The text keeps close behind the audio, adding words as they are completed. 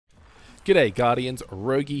G'day Guardians,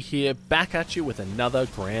 Roguey here, back at you with another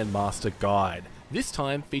Grandmaster guide. This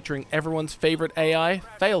time featuring everyone's favourite AI,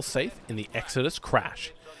 Failsafe in the Exodus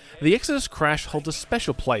Crash. The Exodus Crash holds a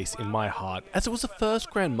special place in my heart, as it was the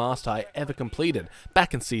first Grandmaster I ever completed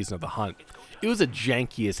back in Season of the Hunt. It was a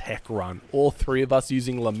janky as heck run, all three of us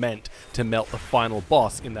using Lament to melt the final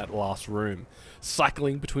boss in that last room,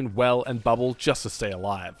 cycling between Well and Bubble just to stay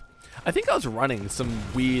alive. I think I was running some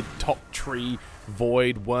weird top tree,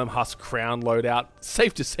 void, wormhusk crown loadout.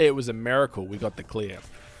 Safe to say it was a miracle we got the clear.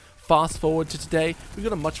 Fast forward to today, we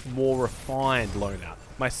got a much more refined loadout.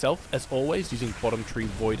 Myself, as always, using bottom tree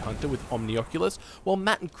Void Hunter with Omnioculus, while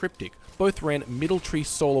Matt and Cryptic both ran middle tree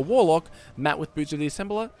Solar Warlock, Matt with Boots of the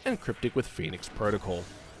Assembler, and Cryptic with Phoenix Protocol.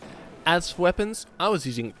 As for weapons, I was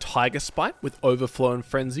using Tiger Spite with Overflow and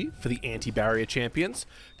Frenzy for the anti-barrier champions,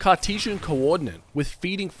 Cartesian Coordinate with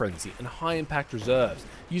Feeding Frenzy and High Impact Reserves,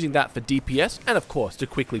 using that for DPS and of course to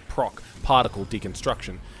quickly proc Particle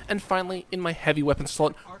Deconstruction, and finally in my heavy weapon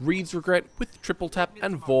slot, Reed's Regret with Triple Tap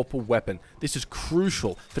and Vorpal Weapon. This is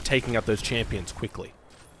crucial for taking out those champions quickly.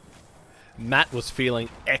 Matt was feeling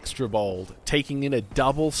extra bold, taking in a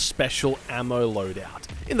double special ammo loadout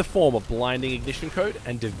in the form of Blinding Ignition Code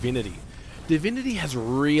and Divinity. Divinity has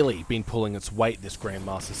really been pulling its weight this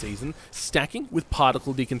Grandmaster season, stacking with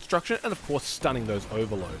Particle Deconstruction and of course stunning those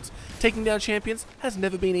overloads. Taking down champions has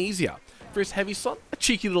never been easier. For his heavy slot, a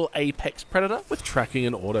cheeky little Apex Predator with tracking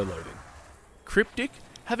and auto-loading. Cryptic,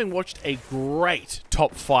 having watched a great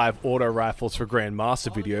top 5 auto rifles for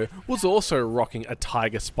Grandmaster video, was also rocking a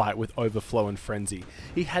Tiger Spite with Overflow and Frenzy.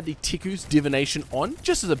 He had the Tiku's Divination on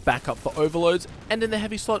just as a backup for overloads, and in the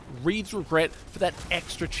heavy slot, Reed's Regret for that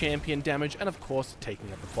extra champion damage and of course taking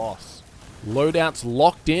out the boss. Loadouts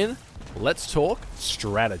locked in, let's talk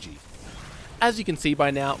strategy. As you can see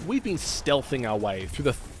by now, we've been stealthing our way through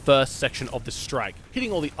the first section of the strike,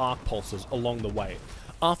 hitting all the arc pulses along the way.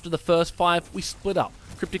 After the first 5, we split up,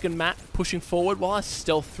 Cryptic and Matt pushing forward while I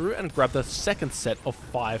stealth through and grab the second set of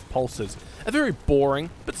 5 pulses. A very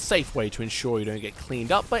boring but safe way to ensure you don't get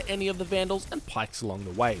cleaned up by any of the vandals and pikes along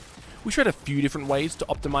the way. We tried a few different ways to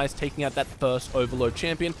optimize taking out that first overload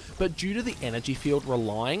champion, but due to the energy field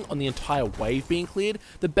relying on the entire wave being cleared,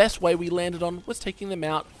 the best way we landed on was taking them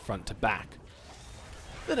out front to back.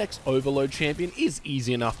 The next overload champion is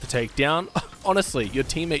easy enough to take down. Honestly, your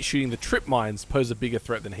teammate shooting the trip mines pose a bigger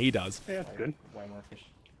threat than he does. Yeah, that's good. Way more efficient.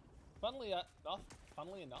 Funnily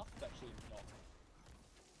enough, it's actually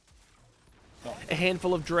not. A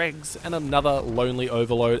handful of dregs and another lonely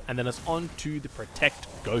overload, and then it's on to the Protect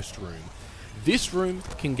Ghost room. This room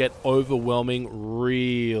can get overwhelming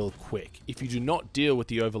real quick if you do not deal with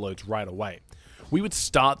the overloads right away. We would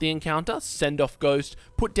start the encounter, send off Ghost,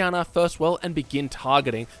 put down our first well and begin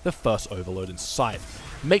targeting the first overload in sight.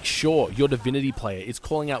 Make sure your Divinity player is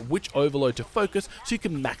calling out which overload to focus so you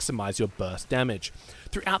can maximize your burst damage.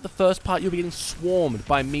 Throughout the first part you'll be getting swarmed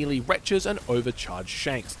by melee wretches and overcharged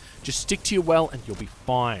shanks. Just stick to your well and you'll be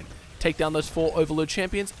fine. Take down those 4 overload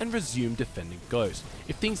champions and resume defending Ghost.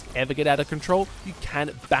 If things ever get out of control, you can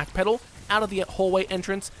backpedal out of the hallway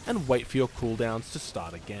entrance and wait for your cooldowns to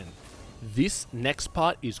start again. This next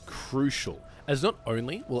part is crucial, as not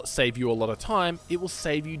only will it save you a lot of time, it will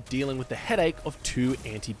save you dealing with the headache of 2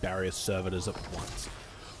 anti-barrier servitors at once.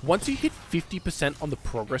 Once you hit 50% on the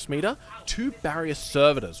progress meter, 2 barrier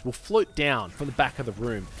servitors will float down from the back of the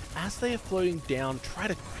room. As they are floating down, try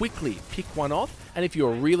to quickly pick one off, and if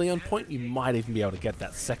you're really on point, you might even be able to get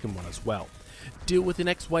that second one as well. Deal with the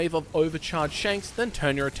next wave of overcharged shanks, then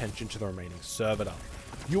turn your attention to the remaining servitor.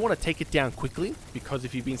 You want to take it down quickly, because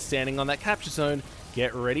if you've been standing on that capture zone,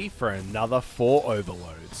 get ready for another 4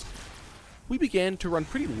 overloads. We began to run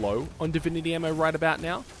pretty low on Divinity ammo right about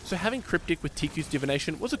now, so having Cryptic with Tiku's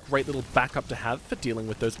Divination was a great little backup to have for dealing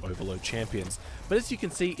with those overload champions. But as you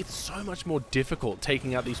can see, it's so much more difficult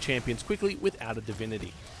taking out these champions quickly without a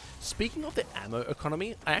Divinity. Speaking of the ammo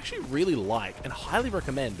economy, I actually really like and highly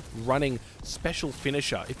recommend running Special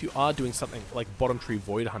Finisher if you are doing something like Bottom Tree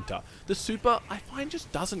Void Hunter. The super, I find,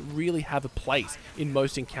 just doesn't really have a place in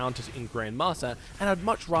most encounters in Grandmaster, and I'd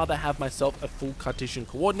much rather have myself a full Cartesian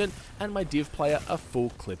Coordinate and my Div player a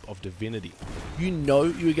full clip of Divinity. You know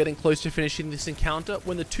you are getting close to finishing this encounter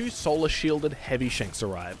when the 2 solar shielded heavy shanks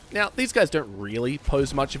arrive. Now, these guys don't really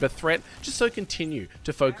pose much of a threat, just so continue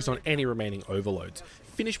to focus on any remaining overloads.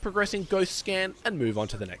 Finish progressing Ghost Scan and move on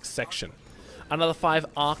to the next section. Another 5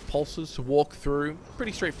 arc pulses to walk through,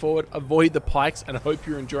 pretty straightforward. Avoid the pikes and hope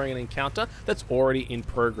you're enjoying an encounter that's already in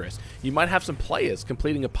progress. You might have some players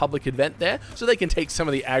completing a public event there so they can take some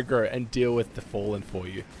of the aggro and deal with the Fallen for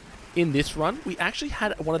you. In this run, we actually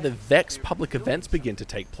had one of the Vex public events begin to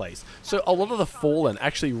take place, so a lot of the Fallen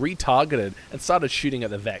actually retargeted and started shooting at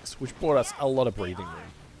the Vex, which brought us a lot of breathing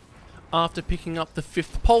room. After picking up the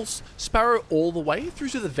 5th pulse, Sparrow all the way through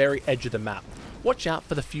to the very edge of the map. Watch out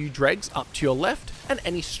for the few dregs up to your left and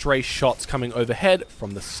any stray shots coming overhead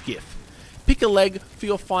from the skiff. Pick a leg for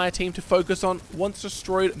your fire team to focus on. Once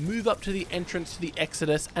destroyed, move up to the entrance to the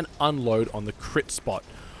Exodus and unload on the crit spot.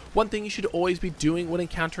 One thing you should always be doing when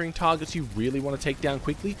encountering targets you really want to take down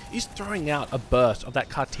quickly is throwing out a burst of that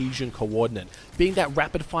Cartesian coordinate. Being that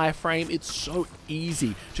rapid fire frame, it's so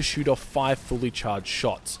easy to shoot off 5 fully charged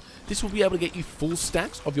shots. This will be able to get you full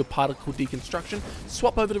stacks of your particle deconstruction,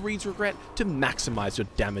 swap over to Reed's Regret to maximize your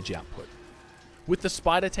damage output. With the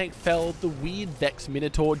spider tank felled, the weird Vex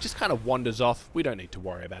Minotaur just kind of wanders off. We don't need to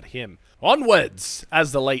worry about him. Onwards,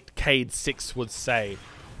 as the late Cade 6 would say.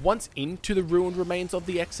 Once into the ruined remains of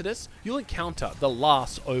the Exodus, you'll encounter the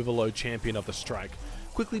last Overload champion of the strike.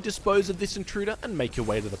 Quickly dispose of this intruder and make your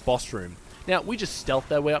way to the boss room. Now, we just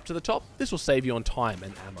stealth our way up to the top. This will save you on time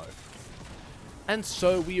and ammo. And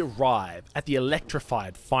so we arrive at the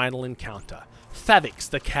electrified final encounter. Thavix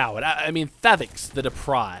the Coward, Thavix the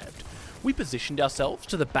Deprived. We positioned ourselves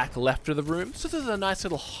to the back left of the room, so there's a nice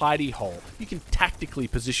little hidey hole. You can tactically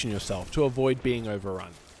position yourself to avoid being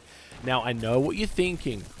overrun. Now, I know what you're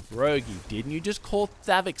thinking. Roguey, didn't you just call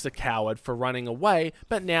Thavix a coward for running away,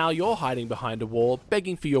 but now you're hiding behind a wall,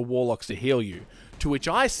 begging for your warlocks to heal you? To which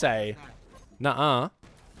I say, nuh-uh.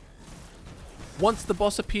 Once the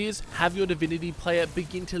boss appears, have your divinity player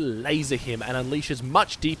begin to laser him and unleash as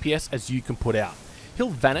much DPS as you can put out. He'll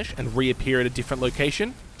vanish and reappear at a different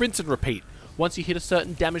location. Rinse and repeat. Once you hit a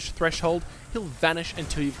certain damage threshold, he'll vanish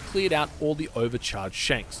until you've cleared out all the overcharged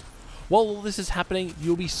shanks. While all this is happening,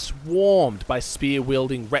 you'll be swarmed by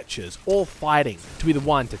spear-wielding wretches, all fighting to be the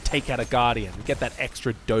one to take out a guardian and get that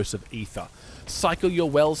extra dose of ether. Cycle your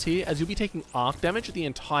wells here, as you'll be taking arc damage the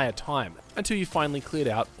entire time, until you finally cleared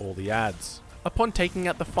out all the adds. Upon taking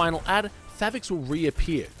out the final add, Thavix will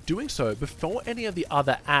reappear, doing so before any of the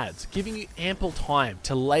other adds, giving you ample time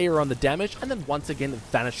to layer on the damage and then once again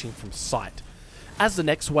vanishing from sight. As the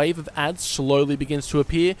next wave of adds slowly begins to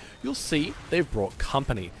appear, you'll see they've brought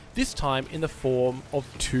company, this time in the form of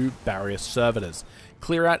 2 barrier servitors.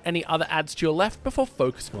 Clear out any other adds to your left before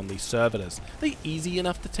focusing on these servitors. They're easy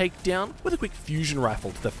enough to take down with a quick fusion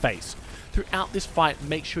rifle to the face. Throughout this fight,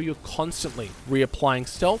 make sure you're constantly reapplying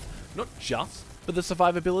stealth, not just for the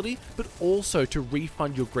survivability, but also to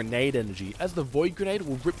refund your grenade energy, as the Void Grenade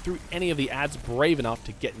will rip through any of the adds brave enough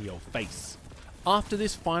to get in your face. After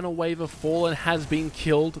this final wave of Fallen has been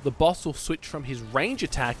killed, the boss will switch from his range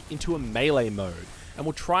attack into a melee mode, and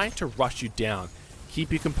will try to rush you down.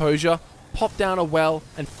 Keep your composure, pop down a well,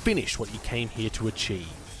 and finish what you came here to achieve.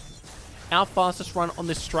 Our fastest run on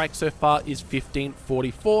this strike so far is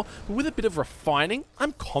 15:44, but with a bit of refining,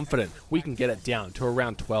 I'm confident we can get it down to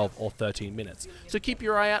around 12 or 13 minutes. So keep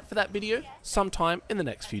your eye out for that video sometime in the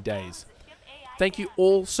next few days. Thank you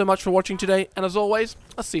all so much for watching today, and as always,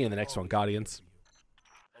 I'll see you in the next one, Guardians.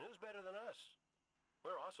 And who's better than us?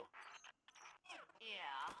 We're awesome.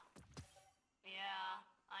 Yeah,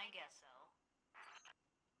 I guess so.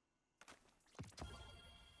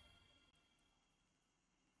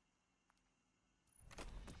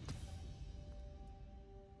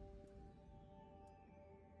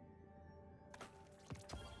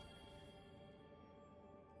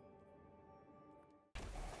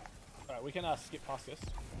 Alright, we can skip past this.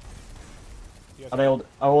 You guys Are they all?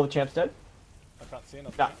 Are all the champs dead? I can't see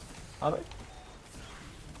anything. Yeah. Are they? I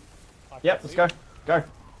can't Yep. Let's see. go. Go.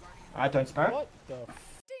 Alright, don't Sparrow. What the f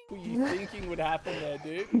were you thinking would happen there,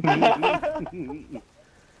 dude?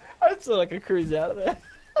 I saw like a cruise out of there.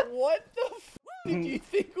 What the f did you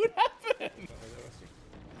think would happen?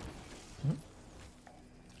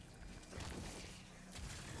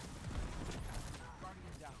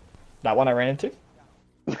 That one I ran into.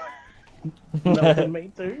 No,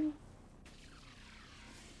 me too.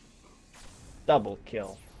 Double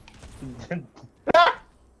kill. That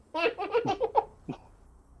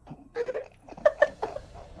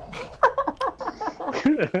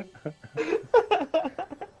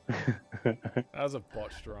was a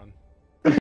botched run.